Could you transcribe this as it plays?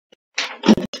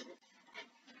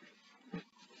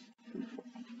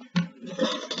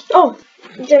Oh,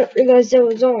 didn't realize that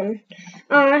was on.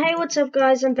 Hey, what's up,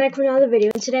 guys? I'm back with another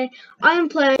video, and today I am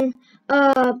playing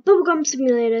Bubblegum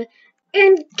Simulator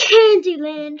in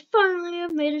Candyland. Finally,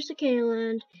 I've made it to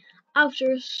Candyland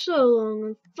after so long.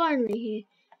 I'm finally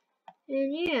here,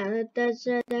 and yeah, that's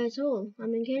all.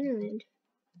 I'm in Candyland.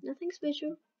 Nothing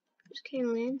special, just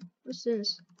Candyland. What's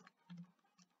this?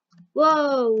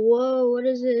 Whoa, what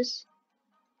is this?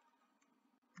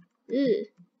 Ugh,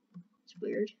 it's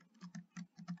weird.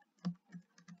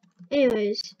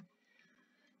 Anyways.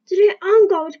 Today I'm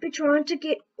going to be trying to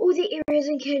get all the areas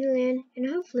in Candyland and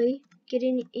hopefully get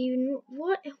in even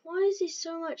why is there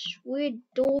so much weird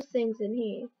door things in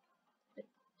here?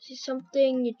 Is there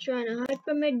something you're trying to hide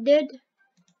from me? Dead?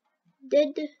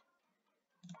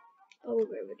 Oh,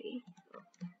 gravity.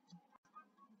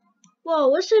 Whoa,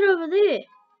 what's that over there?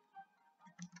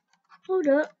 Hold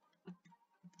up.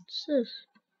 What's this?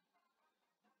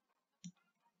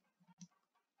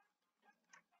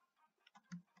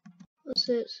 What's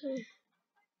that say?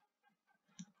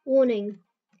 Warning.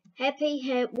 Happy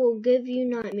Hat will give you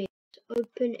nightmares.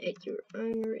 Open at your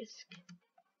own risk.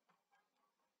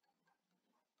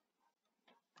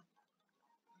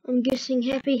 I'm guessing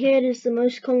Happy Hat is the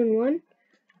most common one.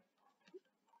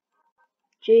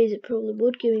 Jeez, it probably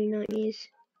would give me nightmares.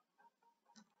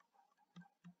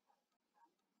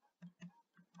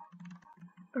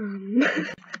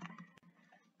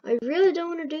 I really don't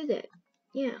want to do that.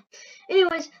 Yeah.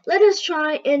 Anyways, let us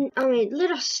try and,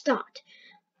 let us start.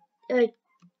 Let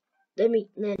me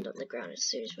land on the ground as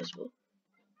soon as possible.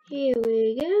 Here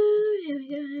we go.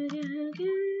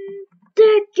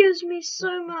 That gives me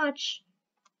so much.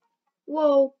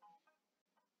 Whoa.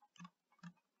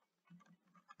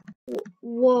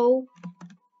 Whoa.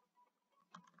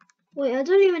 Wait, I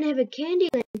don't even have a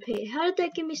Candyland pair. How did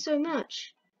that give me so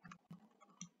much?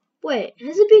 Wait,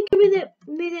 has it been giving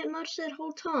me that much that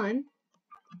whole time?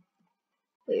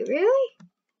 Wait, really?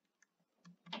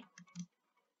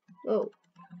 Whoa.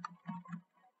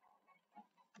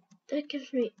 That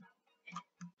gives me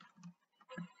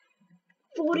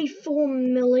 44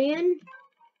 million.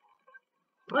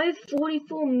 I have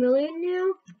 44 million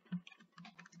now.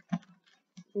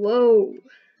 Whoa.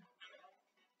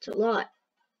 It's a lot.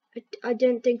 I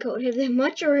don't think I would have that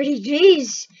much already.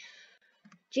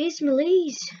 Jeez,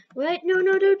 Melis. Wait, no,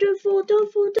 don't fall,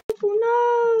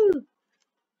 no.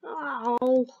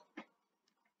 Oh.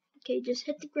 Okay, just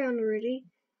hit the ground already.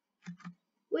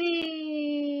 Whee!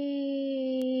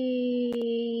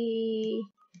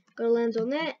 Gotta land on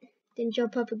that, then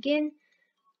jump up again.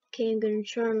 Okay, I'm gonna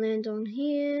try and land on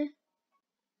here,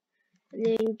 and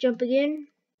then jump again.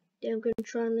 Then I'm gonna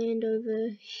try and land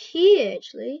over here.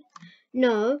 Actually,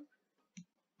 no.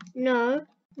 Gonna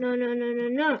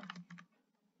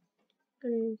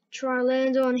try and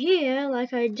land on here,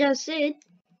 like I just said.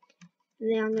 And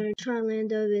then I'm gonna try and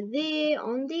land over there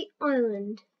on the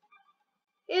island.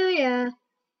 Here we are.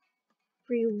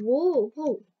 Reward.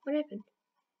 Whoa, what happened?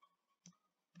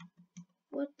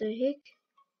 What the heck?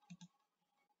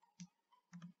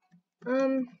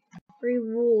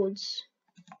 Rewards.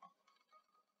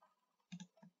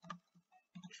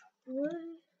 What?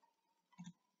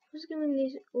 Who's giving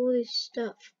these all this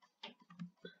stuff?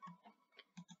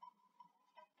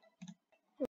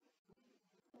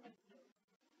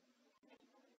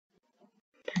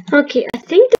 Okay, I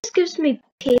think this gives me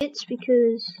pets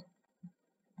because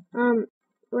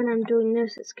when I'm doing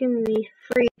this, it's giving me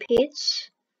free pets.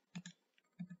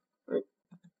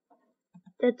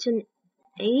 That's an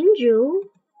angel.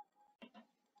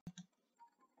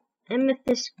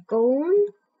 Amethyst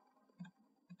golem.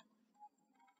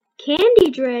 Candy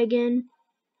dragon.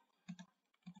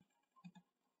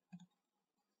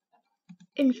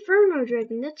 Inferno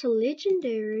dragon. That's a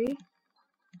legendary.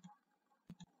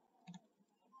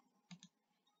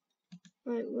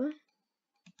 Wait, what?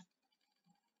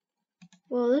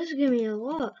 Well, this is giving me a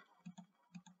lot.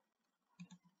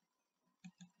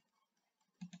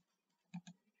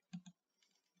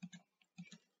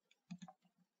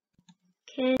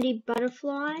 Candy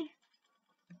butterfly.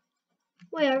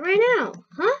 Wait, I ran out,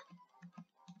 huh?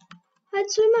 I had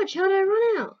so much. How did I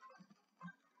run out?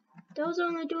 That was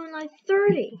only doing like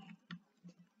 30.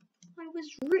 I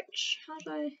was rich. How did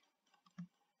I?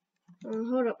 Oh,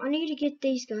 hold up. I need to get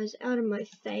these guys out of my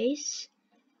face.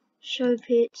 Show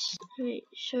pets.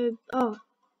 Show. Oh.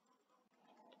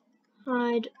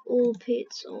 Hide all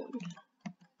pets on.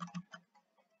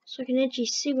 So I can actually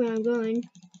see where I'm going.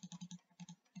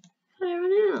 How did I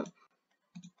run out?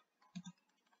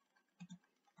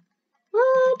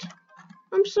 What?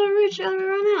 I'm so rich, how did I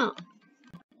run out?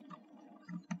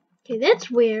 Okay,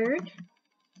 that's weird.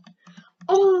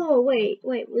 Oh, wait,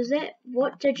 was that,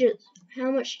 what digits,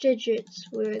 how much digits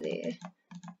were there?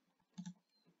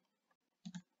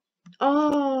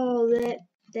 Oh,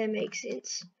 that makes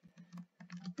sense.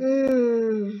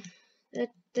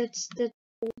 That's 4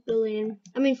 billion,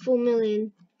 I mean 4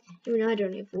 million, even I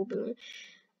don't have 4 billion.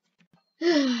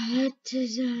 That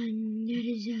is a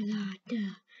lot.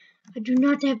 I do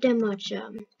not have that much.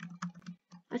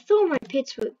 I thought my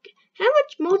pets were. How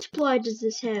much multiply does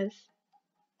this have?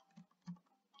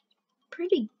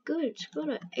 Pretty good. It's got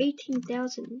a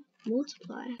 18,000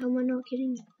 multiply. How am I not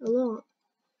getting a lot?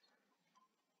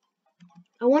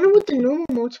 I wonder what the normal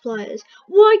multiplier is.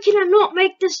 Why can I not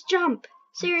make this jump?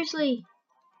 Seriously.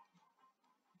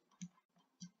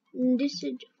 This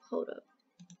is. Hold up.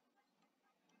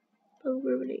 Bubble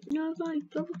gravity. No, my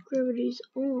bubble gravity's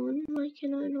on. Why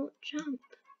can I not jump?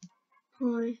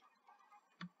 Hi.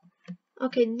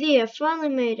 Okay, there. Finally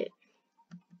made it.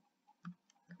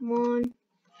 Come on.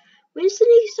 Where's the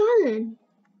next island?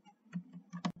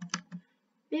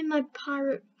 Me and my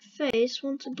pirate face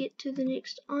want to get to the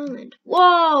next island.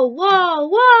 Whoa, whoa,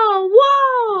 whoa,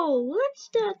 whoa! What's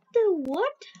that? The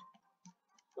what?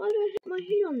 Why did I hit my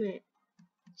head on that?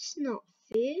 It's not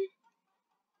fair.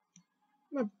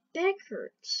 My back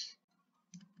hurts.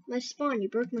 My spine. You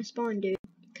broke my spine, dude.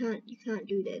 You can't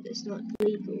do that. That's not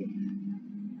legal.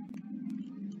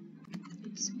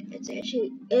 It's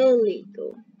actually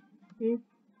illegal.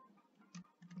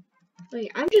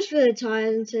 Like, I'm just really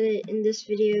tired in this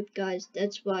video, guys.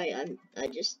 That's why I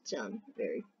just sound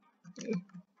very.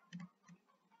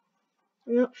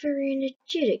 I'm not very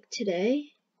energetic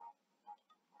today.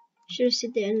 Should have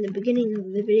said that in the beginning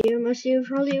of the video. Most of you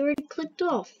probably already clicked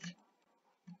off.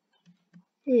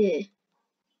 Yeah,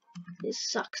 this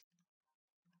sucks.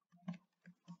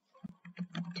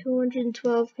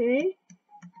 212k.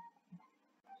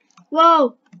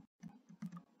 Whoa!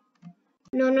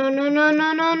 No, no, no, no,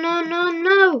 no, no, no, no,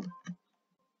 no!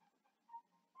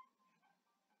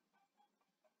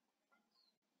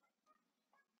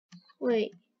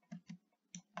 Wait,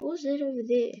 what was that over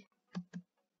there?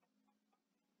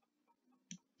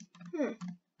 Huh.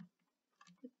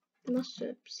 I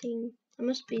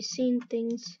must be seeing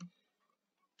things.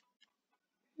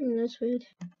 That's weird.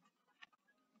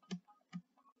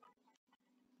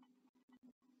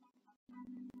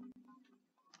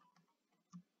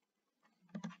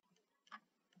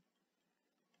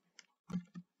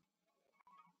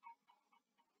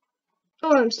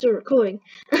 Oh, I'm still recording.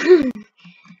 Oopsies.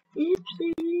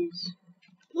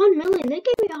 1 million. They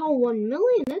gave me a whole 1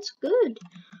 million. That's good.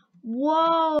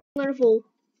 Whoa, wonderful.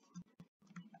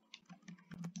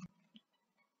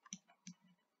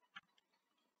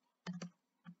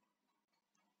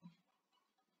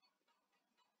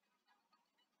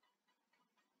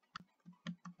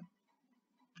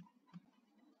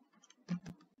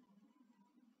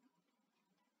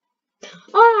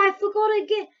 Oh, I forgot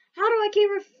again. How do I keep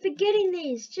forgetting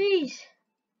these? Jeez.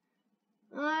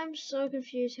 I'm so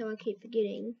confused how I keep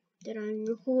forgetting that I'm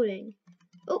recording.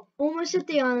 Oh, almost at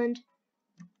the island.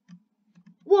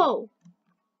 Whoa.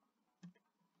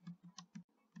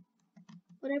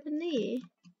 What happened there?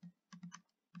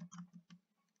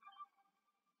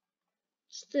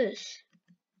 What's this?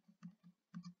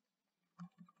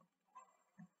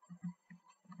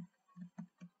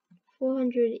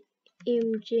 $400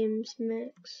 gems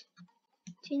max.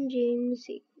 10 gems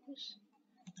equals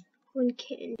 1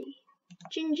 candy.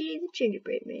 Gingy the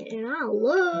gingerbread man, and I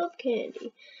love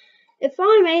candy. If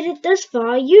I made it this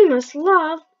far, you must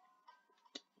love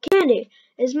candy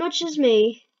as much as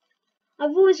me.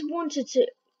 I've always wanted to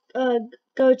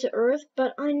go to Earth,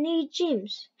 but I need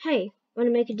gems. Hey, want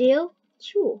to make a deal?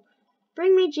 Sure.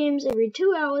 Bring me gems every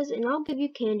 2 hours and I'll give you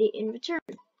candy in return.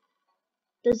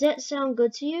 Does that sound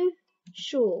good to you?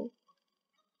 Sure.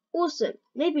 Awesome.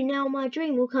 Maybe now my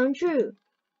dream will come true.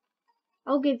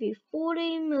 I'll give you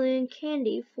 40 million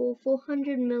candy for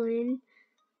 400 million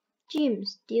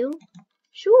gems. Deal?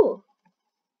 Sure.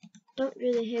 Don't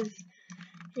really have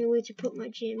anywhere to put my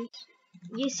gems.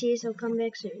 Yes, I'll come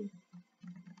back soon.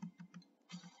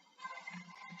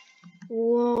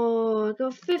 Whoa, I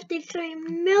got 53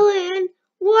 million.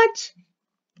 What?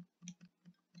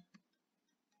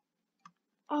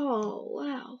 Oh,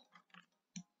 wow.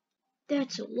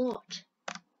 That's a lot.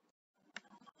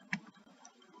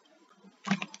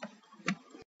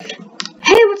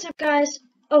 Hey, what's up, guys?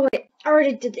 Oh, wait, I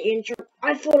already did the intro.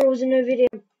 I thought it was a new video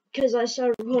because I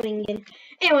started recording again.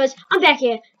 Anyways, I'm back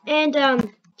here. And,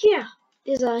 yeah,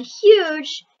 there's a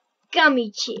huge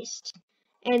gummy chest.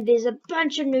 And there's a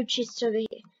bunch of new chests over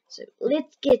here. So,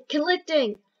 let's get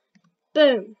collecting.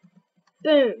 Boom.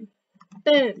 Boom.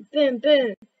 Boom. Boom.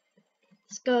 Boom.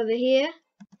 Let's go over here.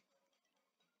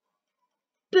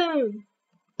 Boom.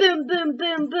 Boom, boom,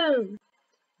 boom, boom.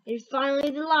 And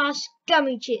finally the last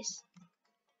gummy chest.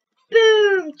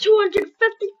 Boom!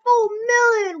 254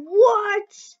 million!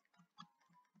 What?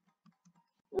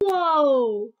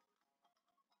 Whoa!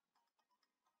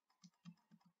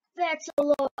 That's a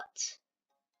lot.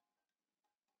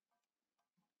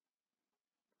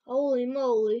 Holy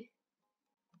moly.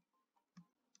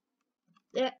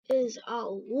 That is a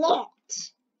lot.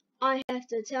 I have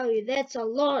to tell you, that's a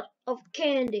lot of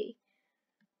candy.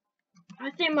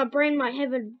 I think my brain might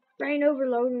have a brain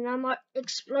overload and I might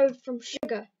explode from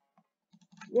sugar.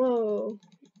 Whoa.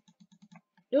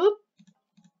 Nope.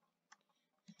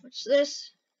 What's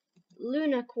this?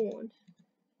 Lunicorn.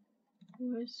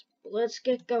 Let's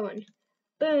get going.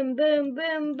 Boom, boom,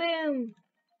 boom, boom.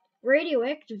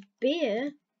 Radioactive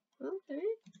beer? Okay.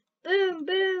 Boom,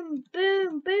 boom,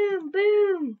 boom, boom,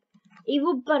 boom.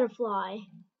 Evil butterfly.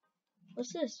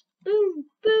 What's this? Boom,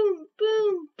 boom,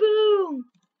 boom, boom,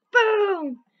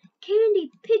 boom. Candy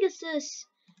Pegasus.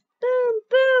 Boom,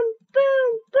 boom,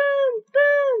 boom, boom,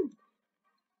 boom.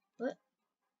 What?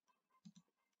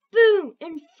 Boom.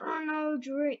 Inferno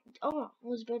Oh, I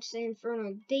was about to say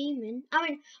Inferno Demon.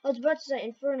 I was about to say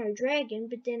Inferno Dragon,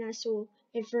 but then I saw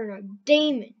Inferno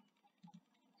Demon.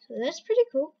 So that's pretty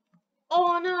cool.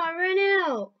 Oh no, I ran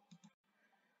out.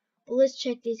 Well, let's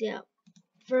check these out.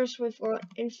 First we've got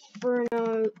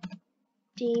Inferno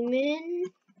Demon.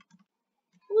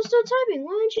 I was still typing.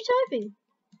 Why aren't you typing?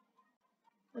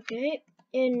 Okay.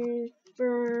 Inferno.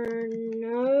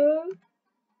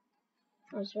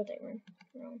 Oh, that's what they were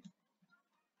wrong.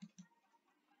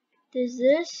 There's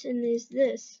this and there's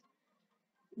this.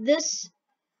 This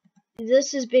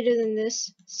is better than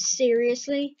this.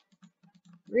 Seriously?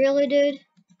 Really, dude?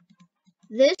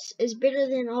 This is better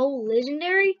than a whole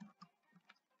legendary?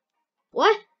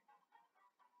 What?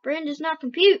 Brain does not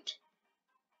compute.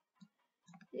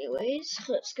 Anyways,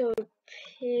 let's go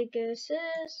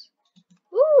Pegasus.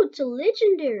 Ooh, it's a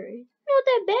legendary. Not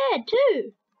that bad,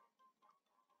 too.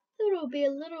 Thought it would be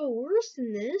a little worse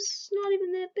than this. It's not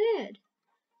even that bad.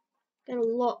 Gotta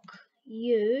lock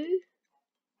you.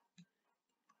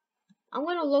 I'm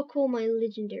gonna lock all my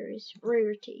legendaries.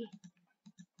 Rarity.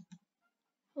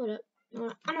 Hold up.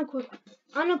 No,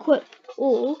 unequip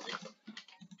all.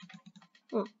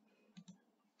 Oh.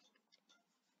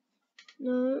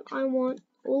 No, I want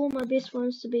all of my best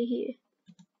ones to be here.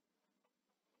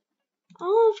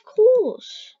 Oh, of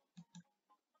course.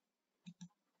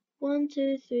 1,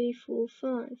 2, 3, 4,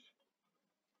 5.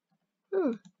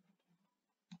 Huh.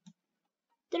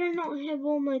 Did I not have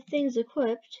all my things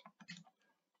equipped?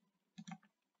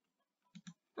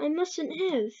 I mustn't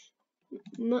have.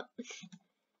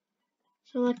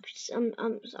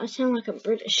 I sound like I'm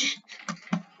British.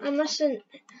 I mustn't.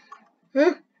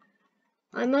 Huh?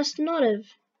 I must not have.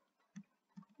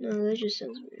 No, that just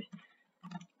sounds weird.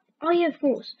 Oh yeah, of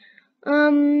course.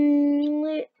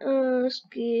 Let us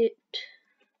get.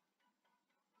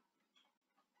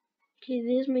 Okay,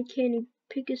 there's my Candy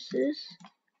Pegasus.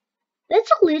 That's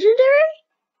a legendary?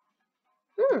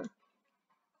 Huh.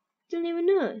 Didn't even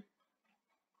know.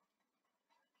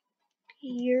 Okay,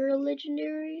 you're a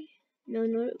legendary? No,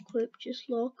 not equipped, just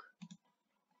lock.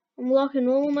 I'm locking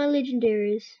all of my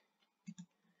legendaries.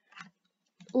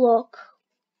 Lock.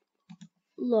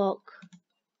 Lock.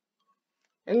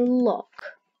 And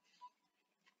lock.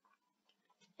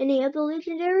 Any other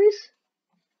legendaries?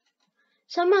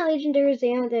 Some of my legendaries,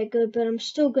 they aren't that good, but I'm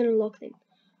still gonna lock them.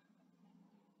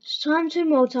 It's time to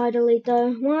multi-delete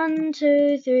though. 1,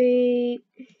 2, 3,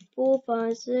 4,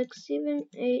 5, 6, 7,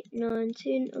 8, 9,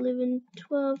 10, 11,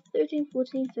 12, 13,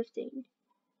 14, 15,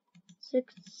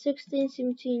 16,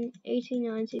 17, 18,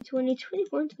 19, 20,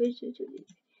 21, 22, 23.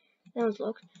 That was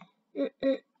locked.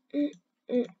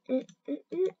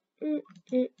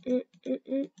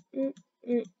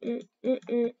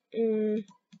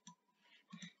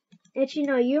 Actually,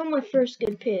 no, you're my first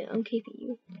good pet. I'm keeping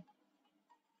you.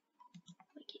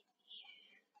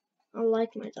 I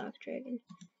like my Dark Dragon.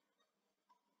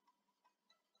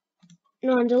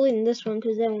 No, I'm deleting this one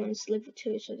because that one's level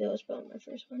 2, so that was probably my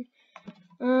first one.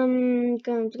 I'm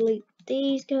gonna delete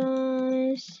these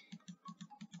guys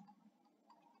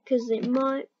because they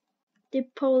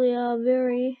probably are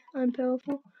very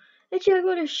unpowerful. Actually, I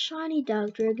got a shiny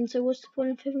Dark Dragon, so what's the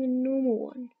point of having a normal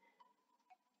one?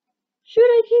 Should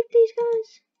I keep these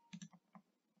guys?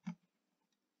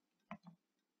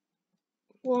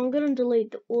 Well, I'm gonna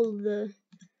delete all of the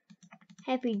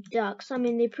Happy Ducks. I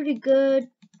mean, they're pretty good.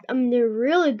 I mean, they're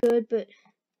really good, but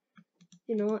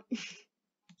you know what?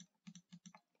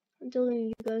 I'm deleting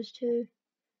you guys too.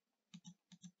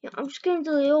 Yeah, I'm just gonna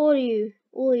delete all of you.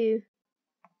 All of you.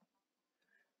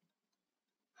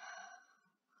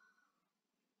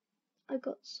 I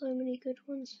got so many good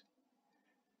ones.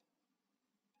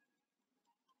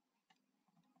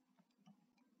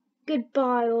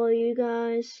 Goodbye, all of you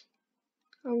guys.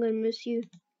 I'm gonna miss you.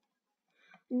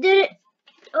 Did it!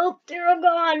 Oh, they're all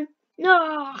gone.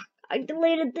 No, I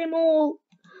deleted them all.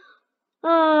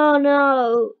 Oh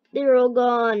no, they're all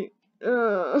gone.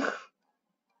 Oh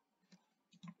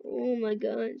my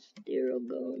gosh, they're all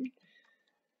gone.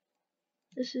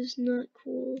 This is not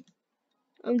cool.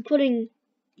 I'm putting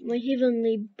my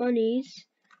heavenly bunnies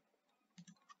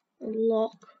on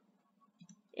lock,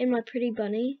 and my pretty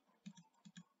bunny,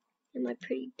 and my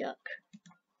pretty duck.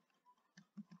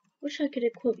 Wish I could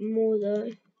equip more though.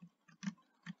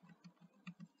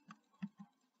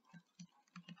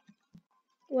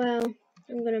 Wow,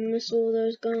 I'm gonna miss all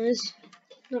those guys.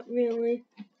 Not really.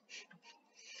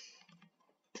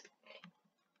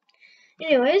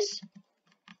 Anyways,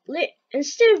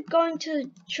 instead of going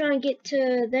to try and get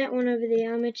to that one over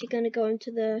there, I'm actually gonna go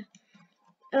into the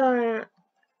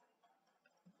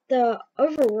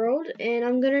overworld, and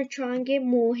I'm gonna try and get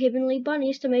more heavenly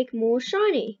bunnies to make more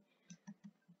shiny.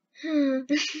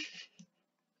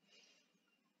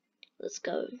 Let's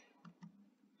go.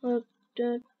 Oh,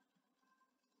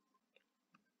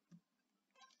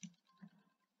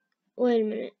 wait a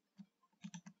minute.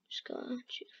 Just gotta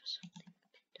check for something.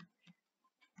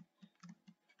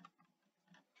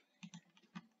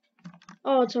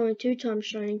 Oh, it's only 2 times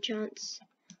shiny chance.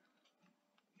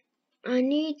 I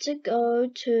need to go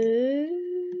to...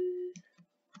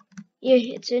 Yeah,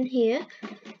 it's in here.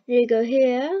 I need to go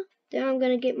here. Then I'm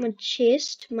gonna get my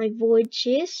chest, my void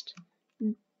chest.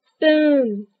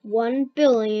 Boom! 1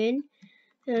 billion.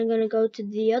 Then I'm gonna go to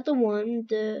the other one,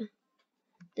 the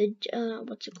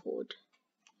what's it called?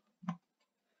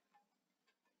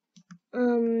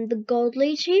 The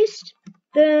goldly chest.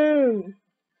 Boom!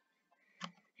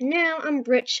 And now I'm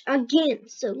rich again.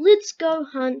 So let's go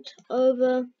hunt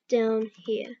over down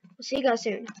here. We'll see you guys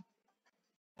soon.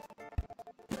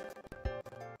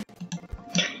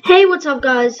 Hey, what's up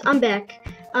guys? I'm back.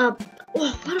 Why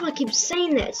do I keep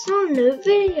saying that? It's not a new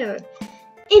video.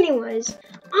 Anyways,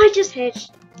 I just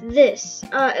hatched this.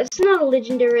 It's not a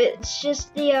legendary, it's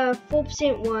just the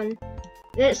 4% one.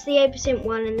 That's the 8%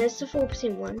 one, and that's the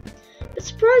 4% one. But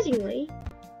surprisingly,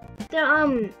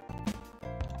 the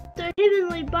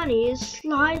heavenly bunny is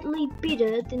slightly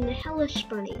better than the hellish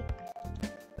bunny.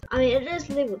 I mean, it is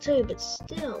level 2, but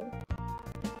still,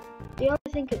 the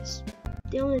only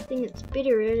thing it's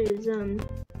better at is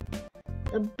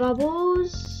the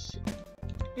bubbles,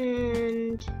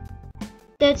 and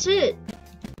that's it.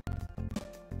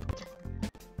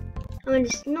 I mean,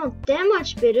 it's not that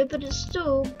much better, but it's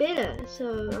still better.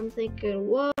 So I'm thinking,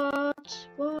 what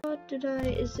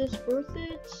is this worth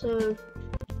it? So,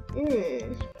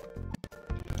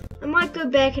 I might go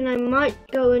back, and I might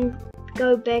go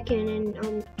back in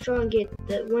and try and get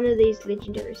one of these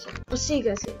legendaries. I'll see you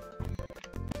guys soon.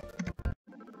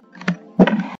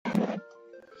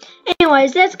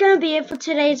 Anyways, that's gonna be it for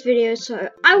today's video. So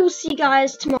I will see you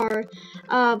guys tomorrow.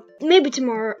 Maybe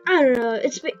tomorrow. I don't know.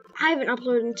 I haven't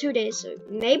uploaded in 2 days, so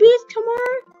maybe it's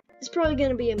tomorrow. It's probably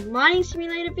gonna be a mining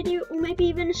simulator video, or maybe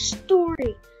even a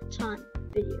story time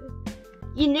video.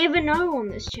 You never know on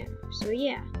this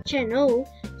channel.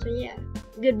 So yeah,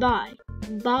 goodbye.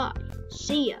 Bye.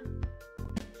 See ya.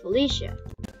 Felicia.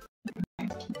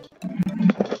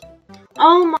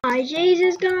 Oh my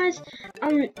Jesus, guys.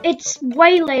 It's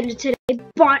way later today,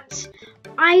 but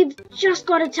I've just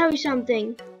got to tell you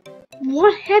something.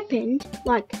 What happened?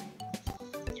 Like,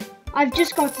 I've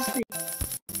just got to say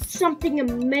something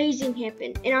amazing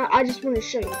happened, and I just want to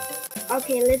show you.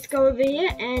 Okay, let's go over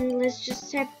here, and let's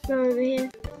just go over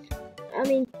here. I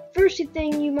mean, first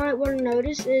thing you might want to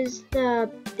notice is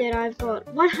that I've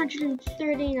got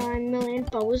 139 million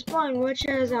followers blind, which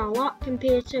is a lot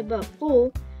compared to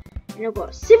before. And I've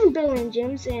got 7 billion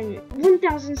gems and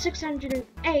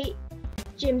 1,608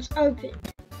 gems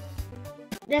opened.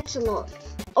 That's a lot.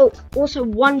 Oh, also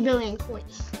 1 billion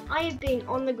coins. I have been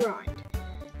on the grind.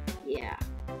 Yeah.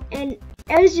 And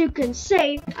as you can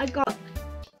see, I got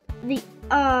the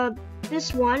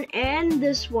this one and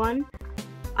this one.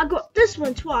 I got this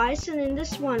one twice and then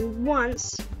this one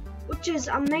once, which is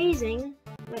amazing.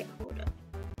 Wait, hold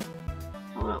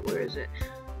up, where is it?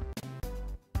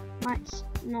 Might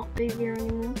not be there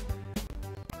anymore.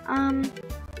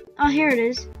 Oh, here it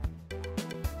is.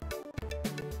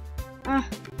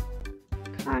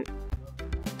 Can't.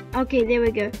 Okay, there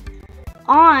we go.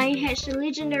 I hatched a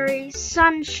legendary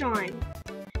sunshine,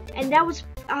 and that was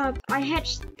I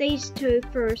hatched these two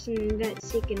first and that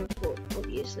second, of course,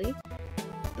 obviously.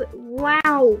 But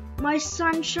wow, my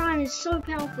sunshine is so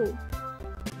powerful.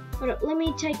 Hold up, let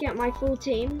me take out my full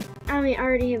team. I mean, I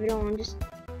already have it on,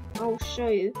 I'll show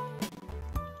you.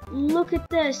 Look at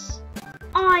this.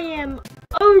 I am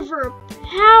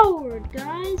overpowered,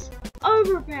 guys.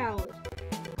 Overpowered.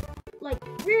 Like,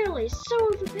 really, so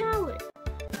overpowered.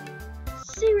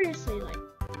 Seriously, like,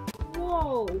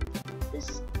 whoa.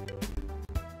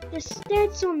 The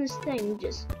stats on this thing,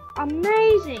 just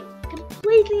amazing.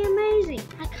 Completely amazing.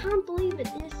 I can't believe it.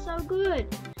 They're so good.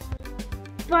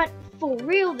 But for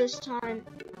real this time,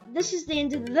 this is the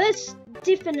end of this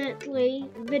definitely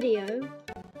video.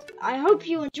 I hope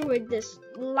you enjoyed this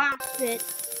last bit,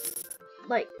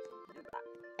 like,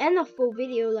 and the full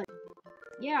video. Like,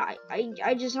 yeah,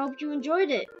 I just hope you enjoyed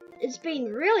it. It's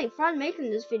been really fun making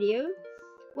this video.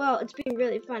 Well, it's been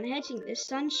really fun hatching this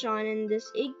sunshine and this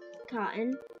egg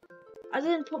carton. I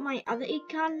didn't put my other egg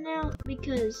carton out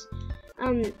because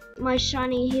my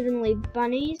shiny heavenly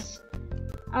bunnies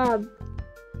are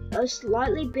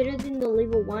slightly better than the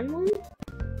level 1 one.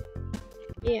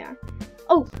 Yeah.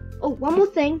 Oh, one more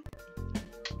thing.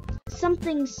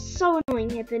 Something so annoying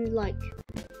happened, like,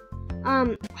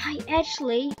 I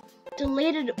actually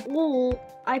deleted all,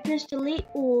 I pressed delete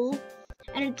all,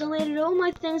 and it deleted all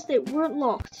my things that weren't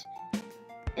locked.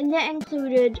 And that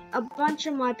included a bunch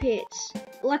of my pets.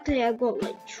 Luckily I got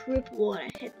like triple what I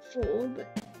had before, but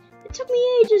it took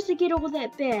me ages to get all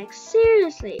that back.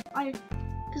 Seriously,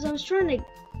 because I was trying to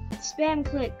spam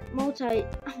click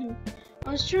I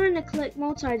was trying to click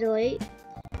multi-delete,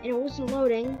 and it wasn't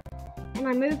loading, and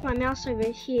I moved my mouse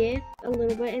over here a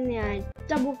little bit, and then I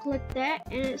double clicked that,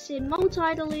 and it said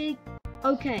multi-delete,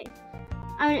 okay.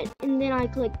 And then I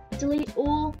clicked delete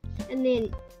all, and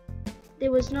then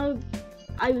there was no,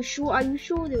 are you sure,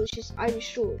 there was just, are you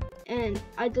sure, and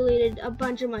I deleted a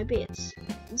bunch of my pets,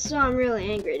 so I'm really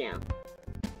angry now,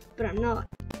 but I'm not,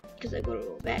 because I got it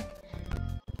all back.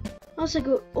 I also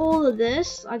got all of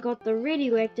this. I got the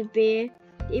radioactive bear,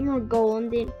 the emerald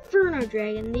golem, the inferno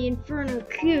dragon, the inferno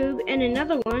cube, and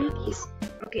another one.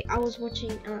 Okay, I was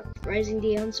watching Rising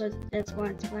Dion, so that's why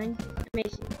it's playing.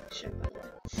 Amazing show, by the way.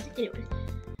 Anyway,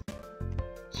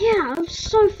 yeah, I'm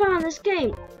so far in this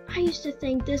game. I used to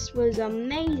think this was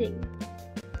amazing.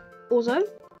 Also,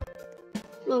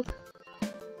 look,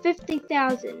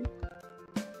 50,000.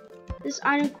 This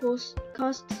item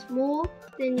costs more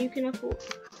than you can afford.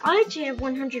 I actually have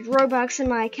 100 Robux in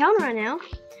my account right now,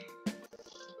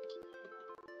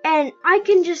 and I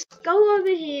can just go over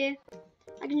here.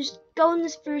 I can just go in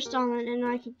this first island, and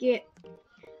I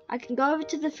can go over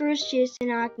to the first chest,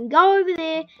 and I can go over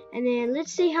there, and then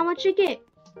let's see how much I get.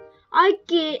 I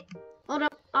get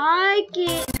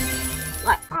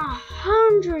like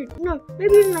 100, no,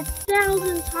 maybe even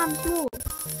 1,000 times more.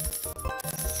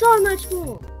 So much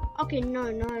more. Okay,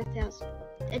 no, not 1,000.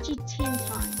 Actually, 10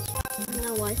 times. I don't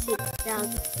know why I said 1,000.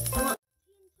 I got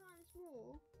 10 times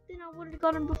more than I would have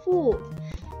gotten before.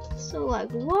 So, like,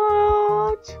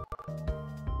 what?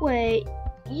 Wait,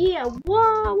 yeah,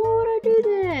 why would I do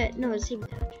that? No, it's even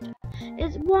 100.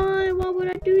 It's why would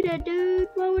I do that, dude?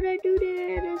 Why would I do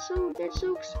that? That's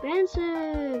so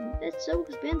expensive. That's so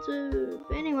expensive.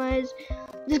 Anyways,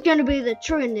 this is gonna be the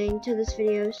true ending to this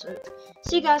video. So,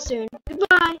 see you guys soon.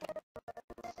 Goodbye.